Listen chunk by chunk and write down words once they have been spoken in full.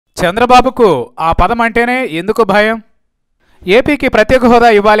చంద్రబాబుకు ఆ పదం అంటేనే ఎందుకు భయం? ఏపీకి ప్రత్యేక హోదా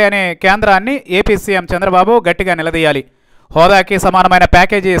ఇవ్వాలి అనే కేంద్రాన్ని ఏపీ సీఎం చంద్రబాబు గట్టిగా నిలదీయాలి. హోదాకి సమానమైన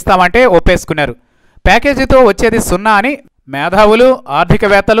ప్యాకేజీ ఇస్తామంటే ఒప్పేసుకున్నారు. ప్యాకేజీతో వచ్చేది సున్నా అని మేధావులు,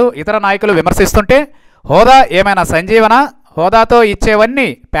 ఆర్థికవేత్తలు, ఇతర నాయకులు విమర్శిస్తుంటే హోదా ఏమైనా సంజీవన? హోదాతో ఇచ్చేవన్నీ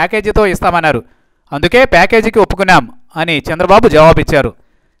ప్యాకేజీతో ఇస్తామన్నారు. అందుకే ప్యాకేజీకి ఒప్పుకున్నాం అని చంద్రబాబు జవాబిచ్చారు.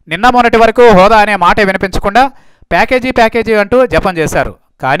 నిన్న మొన్నటి వరకు హోదా అనే మాటే వినిపించకుండా ప్యాకేజీ అంటూ జపం చేశారు.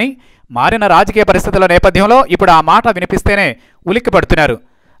 కానీ మారిన రాజకీయ పరిస్థితుల నేపథ్యంలో ఇప్పుడు ఆ మాట వినిపిస్తేనే ఉలిక్కి పడుతున్నారు.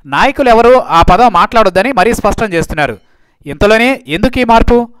 నాయకులు ఎవరూ ఆ పదం మాట్లాడొద్దని మరీ స్పష్టం చేస్తున్నారు. ఇంతలోనే ఎందుకు ఈ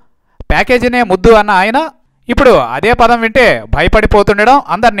మార్పు? ప్యాకేజీనే ముద్దు అన్న ఆయన ఇప్పుడు అదే పదం వింటే భయపడిపోతుండడం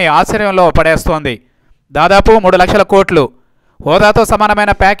అందరినీ ఆశ్చర్యంలో పడేస్తోంది. దాదాపు 3 లక్షల కోట్లు హోదాతో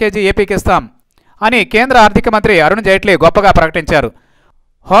సమానమైన ప్యాకేజీ ఏపీకి ఇస్తాం అని కేంద్ర ఆర్థిక మంత్రి అరుణ్ జైట్లీ గొప్పగా ప్రకటించారు.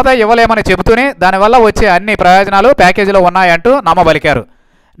 హోదా ఇవ్వలేమని చెబుతూనే దానివల్ల వచ్చే అన్ని ప్రయోజనాలు ప్యాకేజీలో ఉన్నాయంటూ నమ్మబలికారు.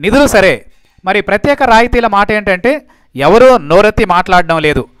 నిధులు సరే, మరి ప్రత్యేక రాయితీల మాట ఏంటంటే ఎవరూ నోరెత్తి మాట్లాడడం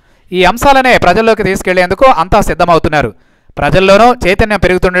లేదు. ఈ అంశాలనే ప్రజల్లోకి తీసుకెళ్లేందుకు అంతా సిద్ధమవుతున్నారు. ప్రజల్లోనూ చైతన్యం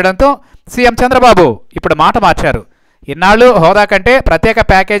పెరుగుతుండడంతో సీఎం చంద్రబాబు ఇప్పుడు మాట మార్చారు. ఇన్నాళ్లు హోదా కంటే ప్రత్యేక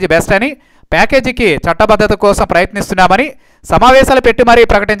ప్యాకేజీ బెస్ట్ అని, ప్యాకేజీకి చట్టబద్ధత కోసం ప్రయత్నిస్తున్నామని సమావేశాలు పెట్టి మరీ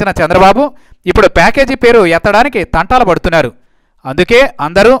ప్రకటించిన చంద్రబాబు ఇప్పుడు ప్యాకేజీ పేరు ఎత్తడానికి తంటాలు పడుతున్నారు. అందుకే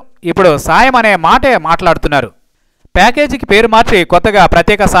అందరూ ఇప్పుడు సాయం అనే మాటే మాట్లాడుతున్నారు. ప్యాకేజీకి పేరు మార్చి కొత్తగా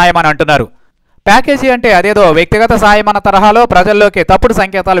ప్రత్యేక సాయం అని అంటున్నారు. ప్యాకేజీ అంటే అదేదో వ్యక్తిగత సాయం అన్న తరహాలో ప్రజల్లోకి తప్పుడు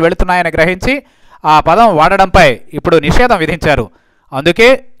సంకేతాలు వెళుతున్నాయని గ్రహించి ఆ పదం వాడడంపై ఇప్పుడు నిషేధం విధించారు. అందుకే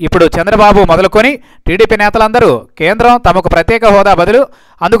ఇప్పుడు చంద్రబాబు మొదలుకొని టీడీపీ నేతలందరూ కేంద్రం తమకు ప్రత్యేక హోదా బదులు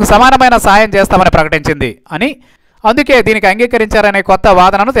అందుకు సమానమైన సాయం చేస్తామని ప్రకటించింది అని, అందుకే దీనికి అంగీకరించారనే కొత్త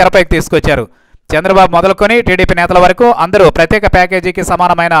వాదనను తెరపైకి తీసుకొచ్చారు. చంద్రబాబు మొదలుకొని టీడీపీ నేతల వరకు అందరూ ప్రత్యేక ప్యాకేజీకి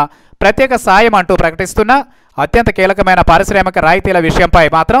సమానమైన ప్రత్యేక సాయం అంటూ ప్రకటిస్తున్నా అత్యంత కీలకమైన పారిశ్రామిక రాయితీల విషయంపై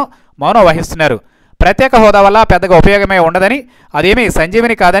మాత్రం మౌనం వహిస్తున్నారు. ప్రత్యేక హోదా వల్ల పెద్దగా ఉపయోగమే ఉండదని, అదేమీ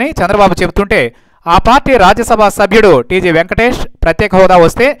సంజీవిని కాదని చంద్రబాబు చెబుతుంటే ఆ పార్టీ రాజ్యసభ సభ్యుడు టీజీ వెంకటేష్ ప్రత్యేక హోదా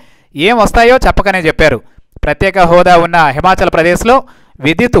వస్తే ఏం వస్తాయో చెప్పకనే చెప్పారు. ప్రత్యేక హోదా ఉన్న హిమాచల్ ప్రదేశ్లో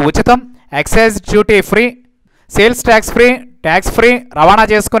విద్యుత్ ఉచితం, excise duty free, sales tax free, tax free, రవాణా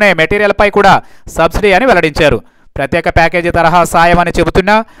చేసుకునే మెటీరియల్పై కూడా సబ్సిడీ అని వెల్లడించారు. ప్రత్యేక ప్యాకేజీ తరహా సాయం అని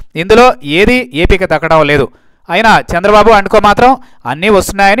చెబుతున్నా ఇందులో ఏది ఏపీకి దక్కడం లేదు. అయినా చంద్రబాబు అండుకో మాత్రం అన్నీ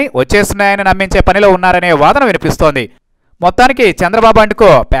వస్తున్నాయని, వచ్చేస్తున్నాయని నమ్మించే పనిలో ఉన్నారనే వాదన వినిపిస్తోంది. మొత్తానికి చంద్రబాబు అండుకో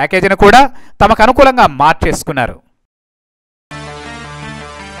ప్యాకేజీని కూడా తమకు అనుకూలంగా మార్చేసుకున్నారు.